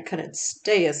then I couldn't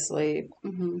stay asleep.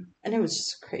 And it was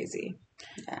just crazy.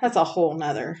 Yeah. That's a whole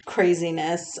nother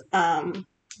craziness.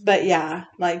 But yeah,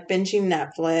 like binging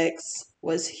Netflix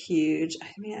was huge. I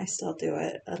mean, I still do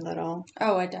it a little.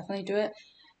 Oh, I definitely do it.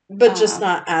 But just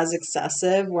not as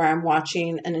excessive where I'm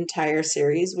watching an entire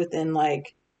series within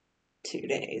like 2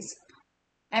 days.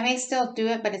 I may still do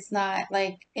it, but it's not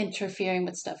like interfering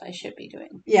with stuff I should be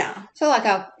doing. Yeah. So like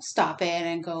I'll stop in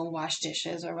and go wash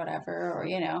dishes or whatever, or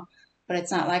but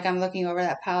it's not like I'm looking over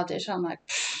that pile of dishes. I'm like,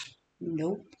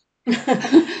 Nope.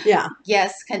 Yeah.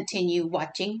 Yes, continue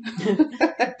watching.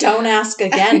 Don't ask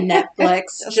again, Netflix.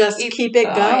 Just keep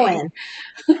it going.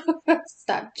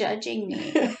 Stop judging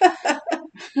me.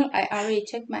 I already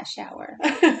took my shower.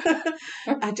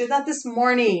 I did that this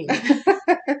morning.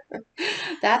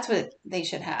 That's what they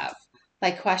should have.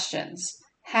 Like questions.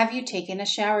 Have you taken a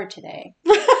shower today?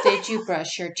 Did you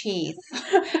brush your teeth?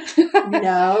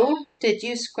 No. Did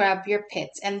you scrub your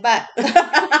pits and butt?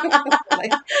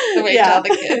 Like the way Yeah. tell the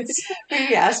kids.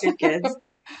 You ask your kids.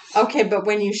 Okay, but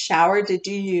when you shower, did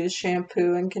you use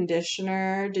shampoo and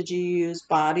conditioner? Did you use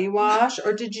body wash?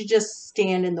 Or did you just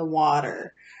stand in the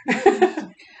water?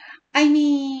 I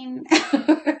mean,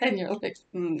 and you're like,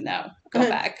 no, go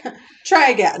back. Try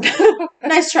again.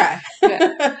 Nice try.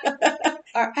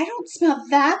 Or I don't smell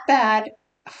that bad.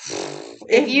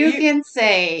 If you can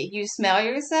say you smell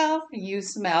yourself, you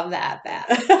smell that bad.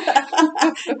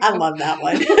 I love that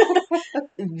one.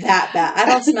 That bad. I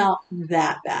don't smell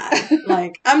that bad.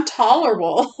 Like, I'm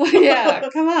tolerable. Yeah,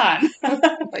 come on.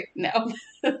 Like, no.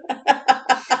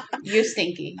 You're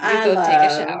stinky. You I go love take a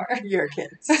shower. your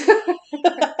kids.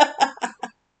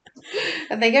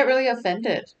 And they get really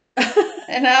offended.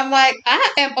 And I'm like,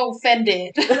 I am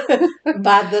offended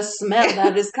by the smell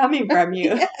that is coming from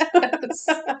you. Yes.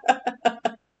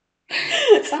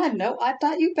 Son, no, I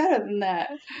thought you better than that.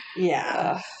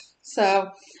 Yeah.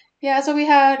 So we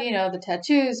had, the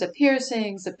tattoos, the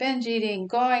piercings, the binge eating,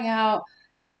 going out,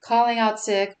 calling out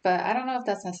sick, but I don't know if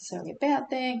that's necessarily a bad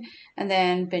thing. And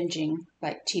then binging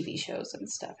like TV shows and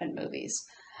stuff and movies.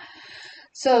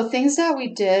 So things that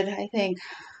we did, I think,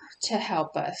 to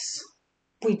help us.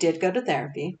 We did go to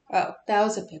therapy. Oh, that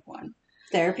was a big one.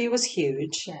 Therapy was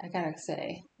huge. Yeah, I gotta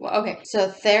say. Well, okay, so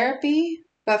therapy,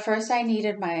 but first I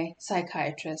needed my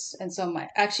psychiatrist. And so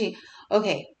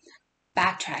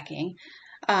backtracking.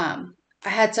 I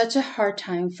had such a hard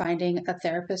time finding a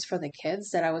therapist for the kids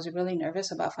that I was really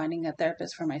nervous about finding a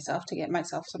therapist for myself to get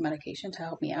myself some medication to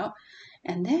help me out.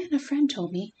 And then a friend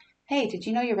told me, hey, did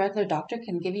you know your regular doctor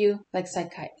can give you like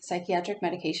psychiatric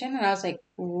medication? And I was like,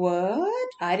 what?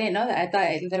 I didn't know that. I thought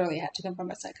I literally had to come from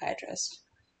a psychiatrist.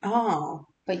 Oh.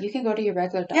 But you can go to your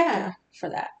regular doctor for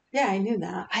that. Yeah, I knew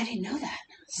that. I didn't know that.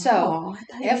 So,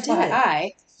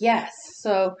 FYI, yes.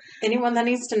 So, anyone that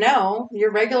needs to know,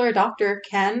 your regular doctor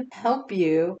can help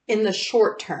you in the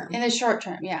short term. In the short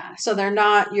term, yeah. So they're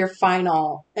not your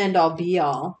final end all be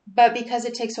all. But because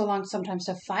it takes so long sometimes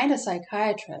to find a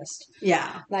psychiatrist,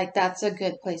 yeah, like that's a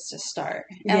good place to start.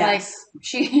 And yes.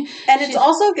 It's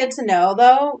also good to know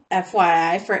though,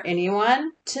 FYI for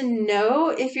anyone, to know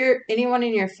if anyone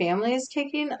in your family is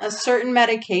taking a certain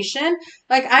medication.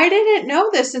 Like I didn't know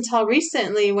this until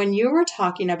recently when you were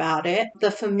talking about it,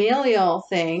 the familial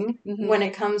thing when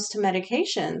it comes to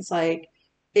medications. Like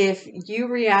if you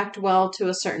react well to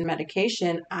a certain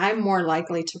medication, I'm more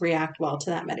likely to react well to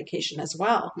that medication as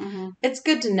well. Mm-hmm. It's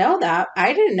good to know that.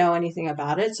 I didn't know anything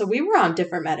about it. So we were on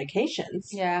different medications.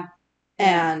 Yeah.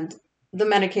 And the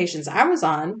medications I was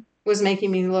on was making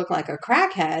me look like a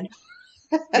crackhead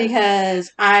because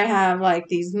I have like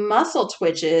these muscle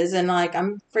twitches and like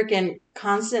I'm freaking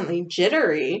constantly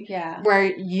jittery. Yeah. Where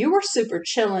you were super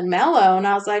chill and mellow. And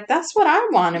I was like, that's what I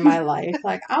want in my life.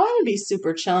 Like, I want to be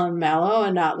super chill and mellow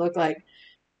and not look like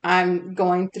I'm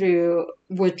going through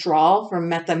withdrawal from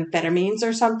methamphetamines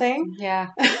or something. Yeah.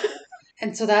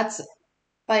 And so that's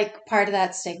like part of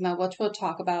that stigma, which we'll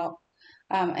talk about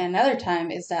another time,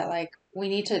 is that like we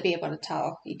need to be able to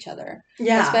tell each other.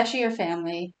 Yeah. Especially your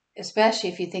family. Especially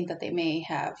if you think that they may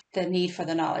have the need for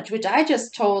the knowledge, which I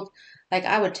just told, like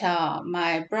I would tell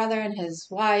my brother and his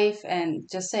wife and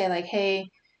just say like, hey,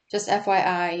 just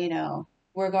FYI,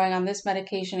 we're going on this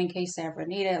medication in case they ever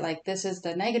need it. Like this is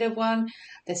the negative one.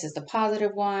 This is the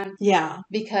positive one. Yeah.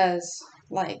 Because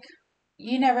like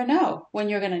you never know when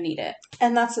you're going to need it.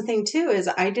 And that's the thing too, is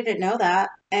I didn't know that.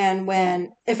 And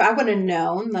if I would have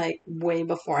known like way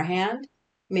beforehand,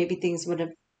 maybe things would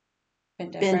have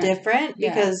been different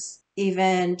because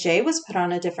even Jay was put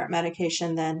on a different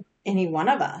medication than any one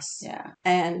of us. Yeah.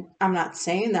 And I'm not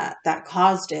saying that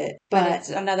caused it, but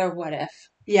it's another what if.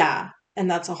 Yeah. And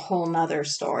that's a whole nother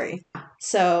story.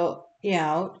 So,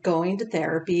 going to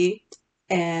therapy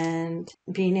and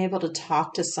being able to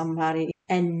talk to somebody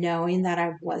and knowing that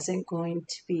I wasn't going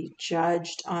to be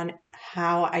judged on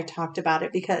how I talked about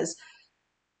it, because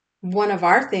one of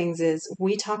our things is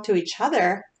we talk to each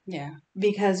other. Yeah.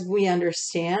 Because we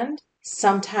understand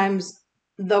sometimes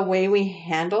the way we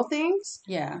handle things.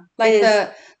 Yeah. Like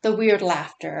the weird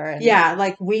laughter.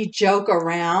 Like we joke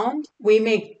around. We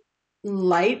make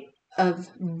light of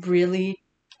really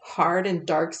hard and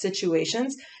dark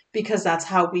situations because that's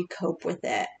how we cope with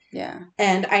it. Yeah.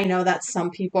 And I know that some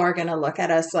people are going to look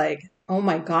at us like, oh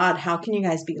my God, how can you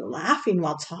guys be laughing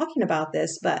while talking about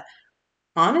this? But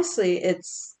honestly,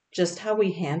 it's just how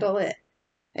we handle it.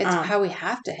 It's how we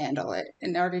have to handle it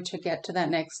in order to get to that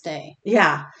next day.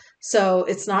 Yeah. So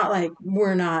it's not like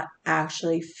we're not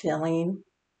actually feeling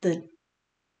the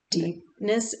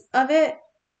deepness of it.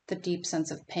 The deep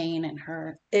sense of pain and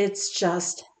hurt. It's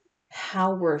just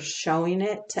how we're showing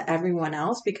it to everyone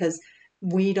else because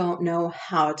we don't know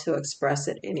how to express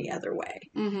it any other way.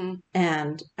 Mm-hmm.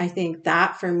 And I think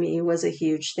that for me was a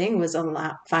huge thing, was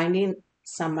finding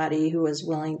somebody who was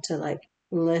willing to like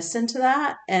listen to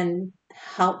that and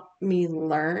help me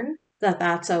learn that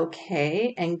that's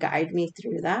okay and guide me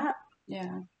through that.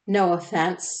 Yeah. No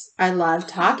offense. I love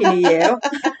talking to you,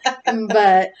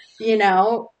 but you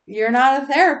know, you're not a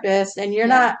therapist and you're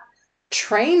not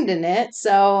trained in it.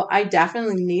 So I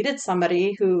definitely needed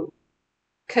somebody who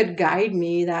could guide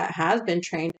me that has been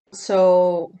trained.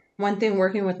 So one thing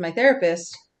working with my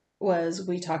therapist was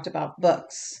we talked about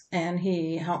books and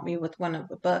he helped me with one of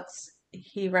the books.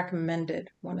 He recommended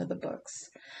one of the books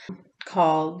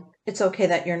called It's Okay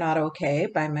That You're Not Okay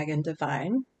by Megan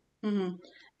Devine. Mm-hmm.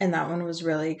 And that one was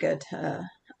really good to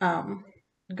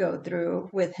go through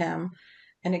with him.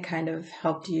 And it kind of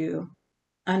helped you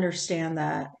understand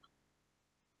that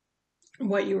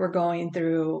what you were going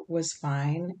through was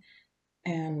fine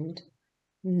and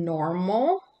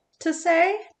normal to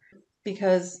say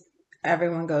because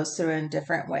everyone goes through it in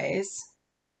different ways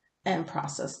and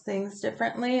process things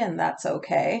differently, and that's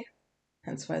okay.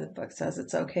 That's why the book says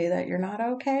it's okay that you're not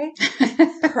okay.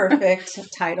 Perfect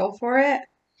title for it.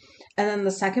 And then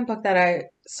the second book that I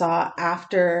saw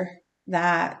after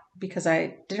that, because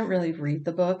I didn't really read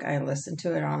the book, I listened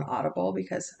to it on Audible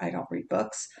because I don't read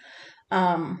books,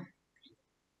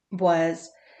 was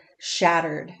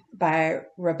Shattered by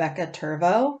Rebecca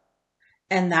Turvo.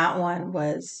 And that one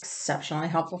was exceptionally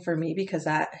helpful for me because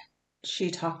she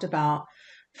talked about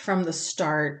from the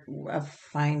start of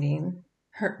finding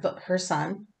her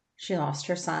son. She lost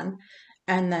her son,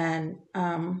 and then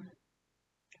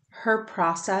her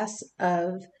process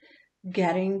of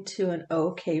getting to an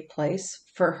okay place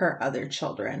for her other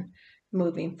children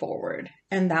moving forward.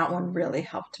 And that one really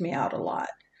helped me out a lot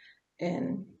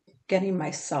in getting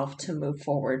myself to move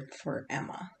forward for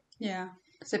Emma. Yeah,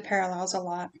 because it parallels a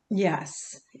lot. Yes.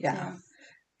 Yeah.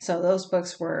 So those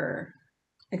books were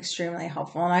extremely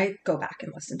helpful. And I go back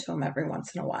and listen to them every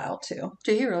once in a while too.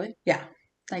 Do you really? Yeah.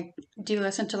 Like, do you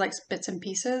listen to like bits and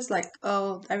pieces? Like,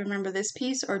 oh, I remember this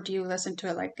piece, or do you listen to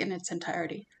it like in its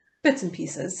entirety? Bits and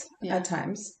pieces at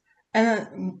times. And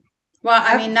then, well,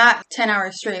 I mean, not 10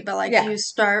 hours straight, but like, yeah. do you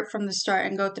start from the start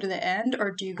and go through the end,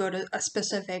 or do you go to a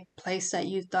specific place that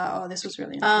you thought, oh, this was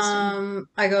really interesting?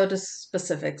 I go to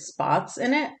specific spots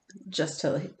in it just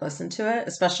to listen to it,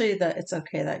 especially the It's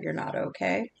Okay That You're Not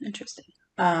Okay. Interesting.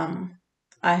 I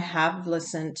have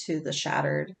listened to The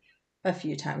Shattered a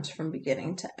few times from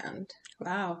beginning to end.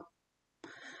 Wow.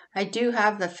 I do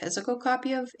have the physical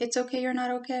copy of It's Okay You're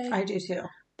Not Okay. I do too.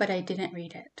 But I didn't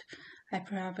read it. I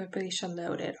probably should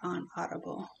load it on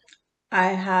Audible. I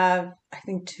have, I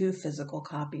think, 2 physical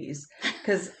copies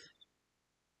because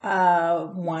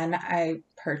one I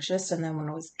purchased and then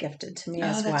one was gifted to me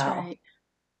as well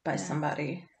by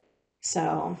somebody.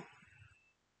 So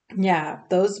yeah,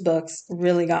 those books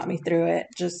really got me through it.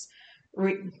 Just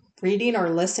reading or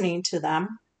listening to them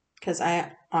because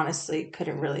I honestly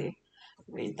couldn't really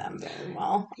read them very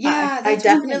well. Yeah, I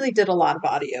definitely did a lot of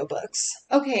audiobooks.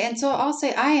 Okay, and so I'll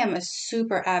say I am a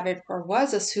super avid or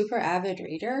was a super avid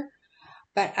reader,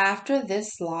 but after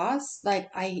this loss, like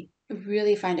I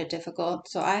really find it difficult.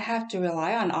 So I have to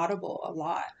rely on Audible a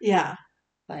lot. Yeah.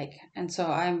 Like, and so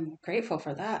I'm grateful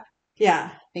for that.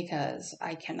 Yeah. Because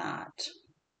I cannot.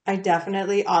 I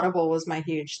definitely, Audible was my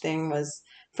huge thing was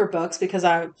for books because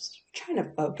I was trying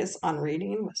to focus on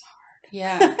reading was hard.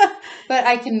 Yeah. But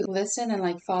I can listen and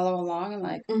like follow along and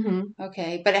like,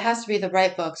 okay. But it has to be the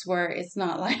right books where it's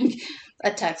not like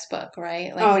a textbook,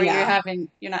 right? Like where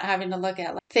you're not having to look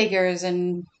at like figures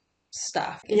and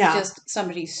stuff. It's just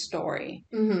somebody's story.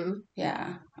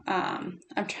 Yeah. I'm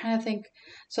trying to think.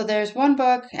 So there's one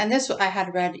book, and this I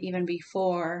had read even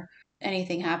before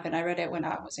anything happened. I read it when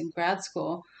I was in grad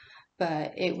school,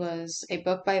 but it was a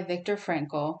book by Viktor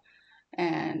Frankl,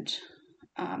 and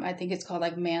I think it's called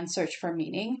like Man's Search for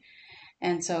Meaning.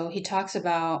 And so he talks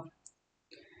about,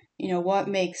 what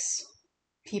makes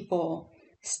people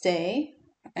stay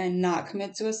and not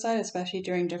commit suicide, especially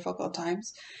during difficult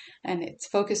times. And it's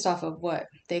focused off of what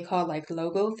they call like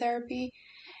logotherapy.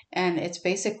 And it's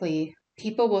basically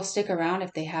people will stick around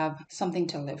if they have something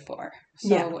to live for.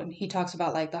 So when he talks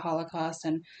about like the Holocaust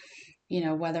and,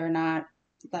 whether or not,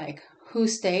 like, who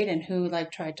stayed and who,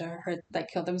 like, tried to hurt, like,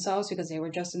 kill themselves because they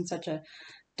were just in such a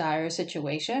dire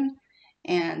situation.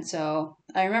 And so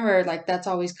I remember, like, that's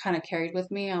always kind of carried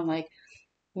with me on, like,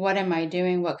 what am I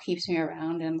doing? What keeps me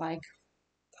around? And, like,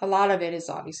 a lot of it is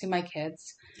obviously my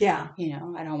kids. Yeah.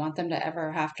 I don't want them to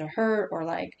ever have to hurt or,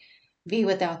 like, be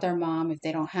without their mom if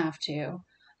they don't have to.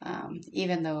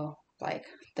 Even though, like,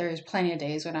 there's plenty of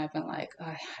days when I've been like,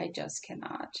 oh, I just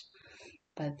cannot.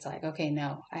 But it's like, okay,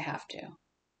 no, I have to.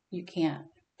 You can't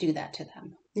do that to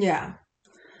them. Yeah.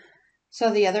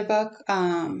 So the other book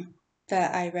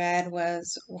that I read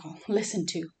was, well, listened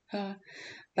to,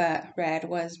 but read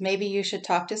was Maybe You Should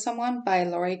Talk to Someone by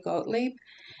Lori Gottlieb.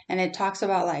 And it talks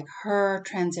about, like, her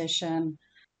transition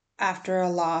after a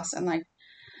loss, and, like,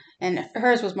 and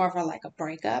hers was more of like a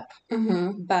breakup,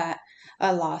 but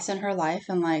a loss in her life,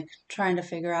 and, like, trying to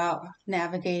figure out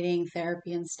navigating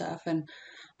therapy and stuff, and,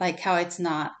 like, how it's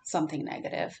not something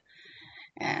negative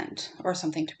or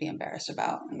something to be embarrassed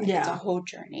about. And, like, it's a whole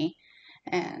journey.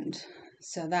 And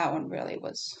so that one really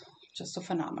was just a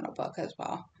phenomenal book as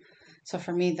well. So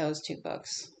for me, those two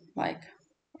books, like,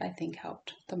 I think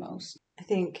helped the most. I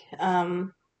think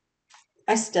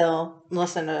I still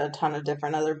listen to a ton of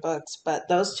different other books, but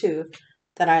those two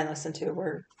that I listened to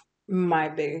were my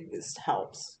biggest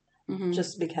helps.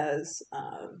 Just because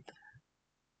of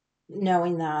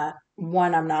knowing that,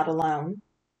 one, I'm not alone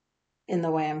in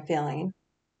the way I'm feeling.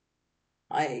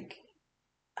 Like,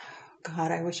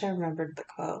 God, I wish I remembered the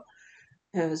quote.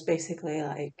 It was basically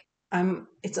like,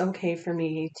 it's okay for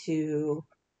me to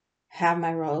have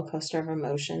my roller coaster of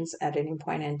emotions at any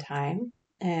point in time,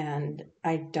 and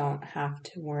I don't have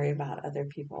to worry about other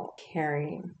people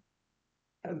caring,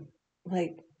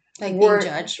 like being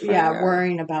judged.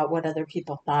 Worrying about what other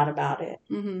people thought about it.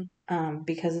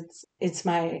 Because it's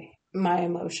my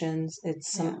emotions.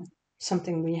 It's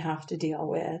something we have to deal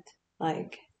with.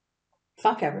 Like,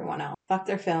 fuck everyone else. Fuck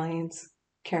their feelings.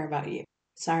 Care about you.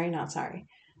 Sorry, not sorry.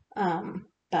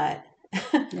 But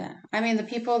yeah, I mean, the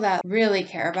people that really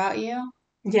care about you,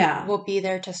 will be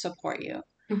there to support you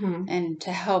and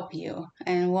to help you,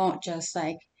 and won't just,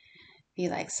 like, be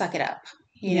like, suck it up,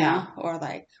 know, or,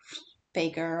 like,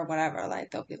 faker or whatever.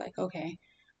 Like, they'll be like, okay,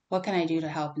 what can I do to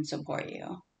help and support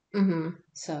you?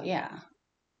 So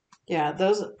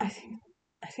those,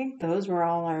 I think those were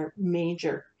all our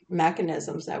major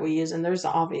mechanisms that we use, and there's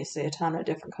obviously a ton of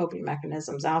different coping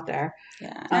mechanisms out there.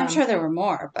 And I'm sure there were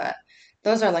more, but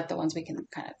those are, like, the ones we can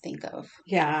kind of think of.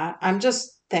 Yeah, I'm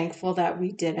just thankful that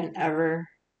we didn't ever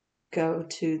go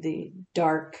to the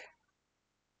dark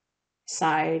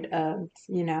side of,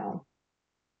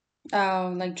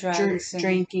 like drugs,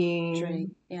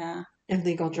 drinking,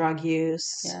 illegal drug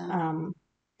use.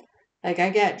 Like, I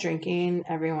get drinking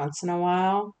every once in a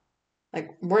while.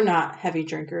 Like, we're not heavy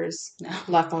drinkers,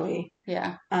 luckily.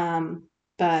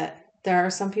 But there are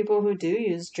some people who do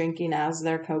use drinking as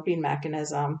their coping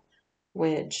mechanism,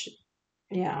 which,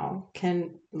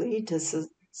 can lead to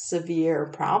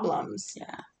severe problems.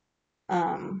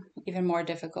 Even more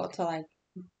difficult to, like,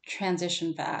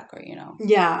 transition back, or,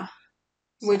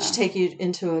 which take you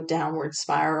into a downward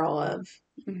spiral of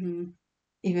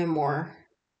even more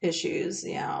issues,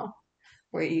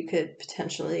 where you could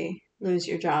potentially lose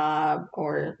your job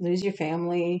or lose your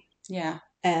family.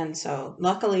 And so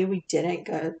luckily we didn't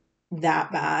go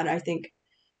that bad. I think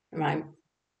my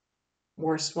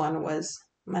worst one was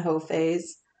my whole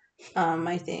phase.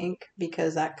 I think,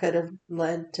 because that could have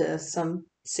led to some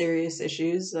serious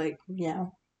issues, like,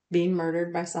 being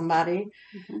murdered by somebody.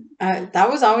 That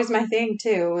was always my thing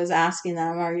too, was asking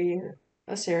them, are you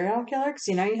a serial killer? Because,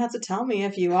 you have to tell me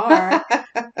if you are.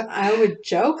 I would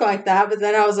joke like that, but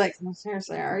then I was like, no,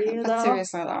 seriously, are you though?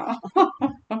 Seriously though.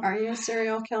 Are you a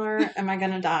serial killer? Am I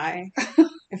gonna die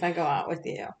if I go out with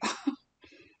you?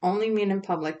 Only meet in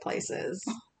public places.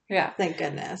 Thank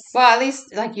goodness. Well, at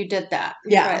least, like, you did that.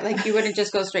 Right? Like, you wouldn't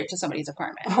just go straight to somebody's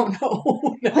apartment.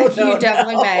 Oh, no. Like, you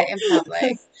definitely met in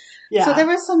public. So there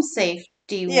was some safety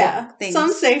things.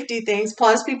 Some safety things.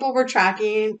 Plus, people were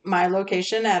tracking my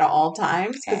location at all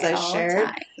times, because I shared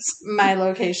my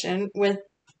location with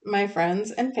my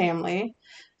friends and family.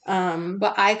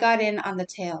 But I got in on the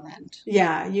tail end.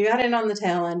 Yeah, you got in on the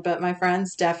tail end, but my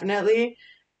friends definitely,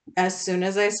 as soon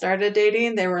as I started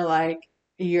dating, they were like,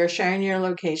 you're sharing your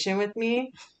location with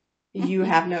me. You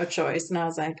have no choice. And I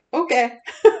was like, okay.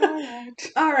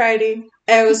 Alrighty.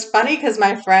 And it was funny because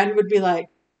my friend would be like,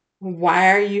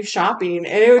 why are you shopping?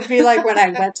 And it would be like when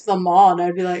I went to the mall, and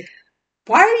I'd be like,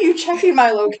 why are you checking my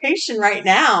location right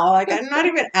now? Like, I'm not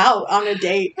even out on a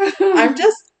date. I'm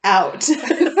just out.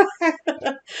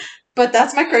 But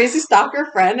that's my crazy stalker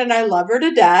friend, and I love her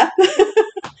to death.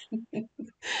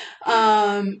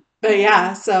 But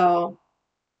yeah, so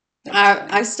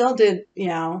I still did,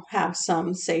 have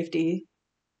some safety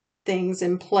things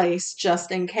in place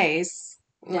just in case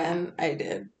when I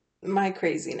did my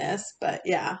craziness. But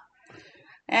yeah.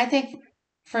 And I think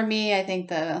for me, I think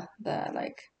the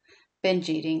like binge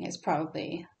eating is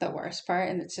probably the worst part,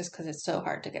 and it's just because it's so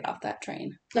hard to get off that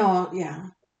train. Oh, yeah.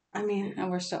 I mean,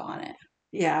 And we're still on it.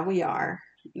 yeah, we are.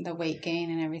 The weight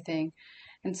gain and everything.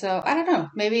 And so I don't know,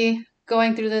 maybe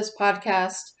going through this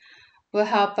podcast will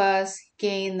help us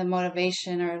gain the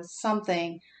motivation or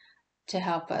something to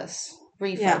help us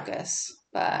refocus.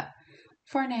 Yeah. But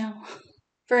for now,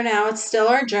 it's still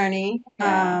our journey.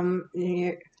 Yeah.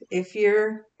 If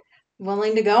you're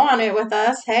willing to go on it with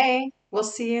us, hey, we'll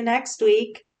see you next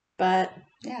week. But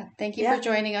yeah, thank you for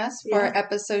joining us for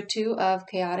episode 2 of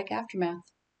Chaotic Aftermath.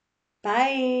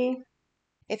 Bye.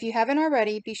 If you haven't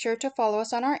already, be sure to follow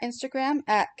us on our Instagram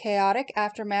at Chaotic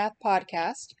Aftermath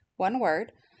Podcast, one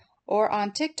word, or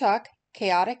on TikTok,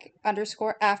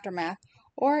 chaotic_aftermath,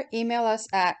 or email us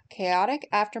at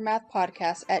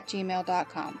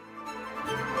chaoticaftermathpodcast@gmail.com.